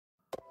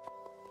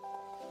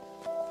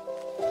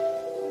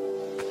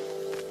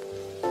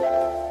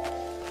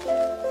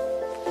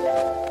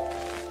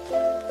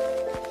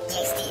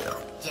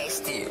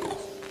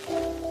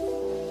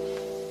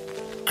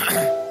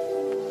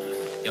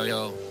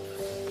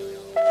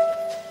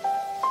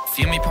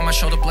me put my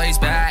shoulder blades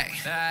back.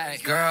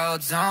 Girl,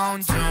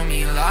 don't do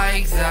me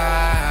like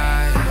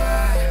that.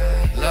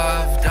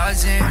 Love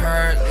doesn't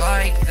hurt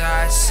like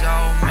that. So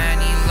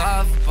many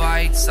love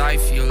bites, I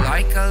feel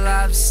like a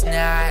love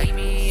snack.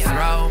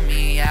 Throw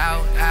me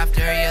out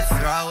after you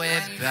throw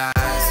it back.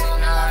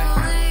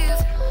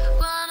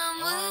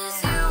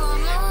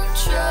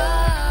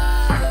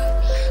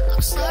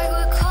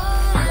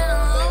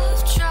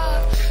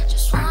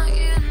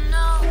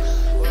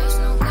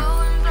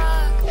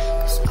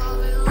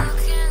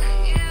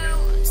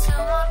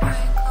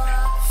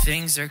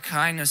 Things are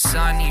kinda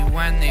sunny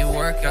when they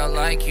work out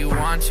like you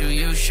want to.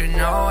 You should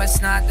know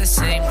it's not the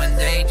same when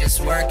they just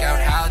work out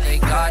how they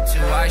got to.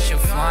 I should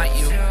flaunt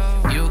you.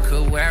 You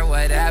could wear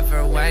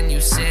whatever when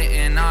you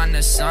sitting on the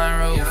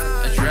sunroof,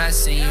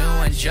 addressing you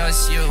and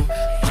just you,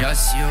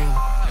 just you,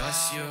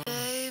 just you.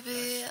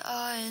 Baby,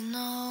 I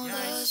know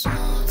there's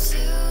more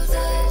to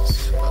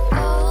this, but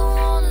all I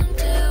wanna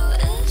do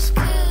is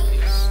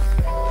kiss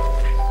you.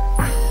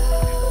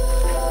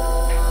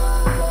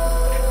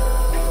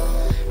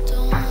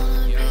 Don't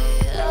wanna be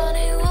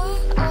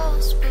anywhere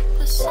else but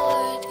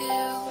beside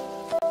you.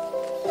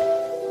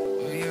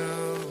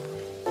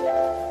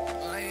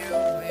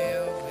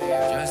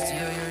 Just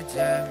heal your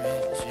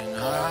damage and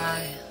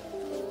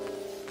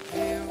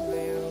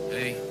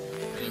hey,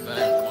 be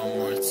back one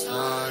more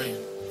time.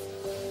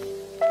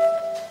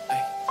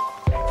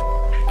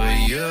 But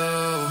you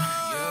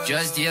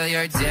just deal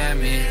your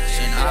damage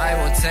and I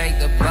will take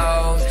the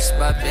blows.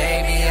 But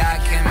baby, I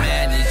can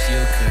manage.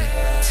 You could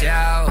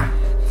tell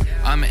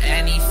I'm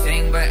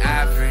anything but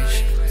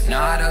average.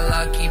 Not a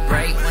lucky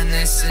break when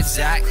this is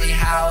exactly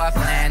how I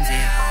planned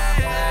it.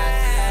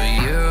 But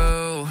you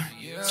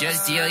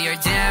just deal your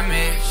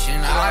damage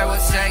and I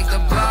will take the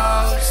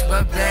blows.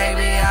 But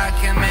baby, I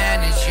can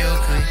manage. You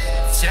could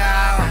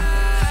tell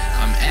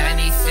I'm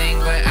anything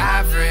but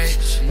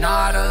average.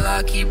 Not a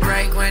lucky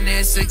break when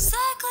it's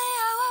exactly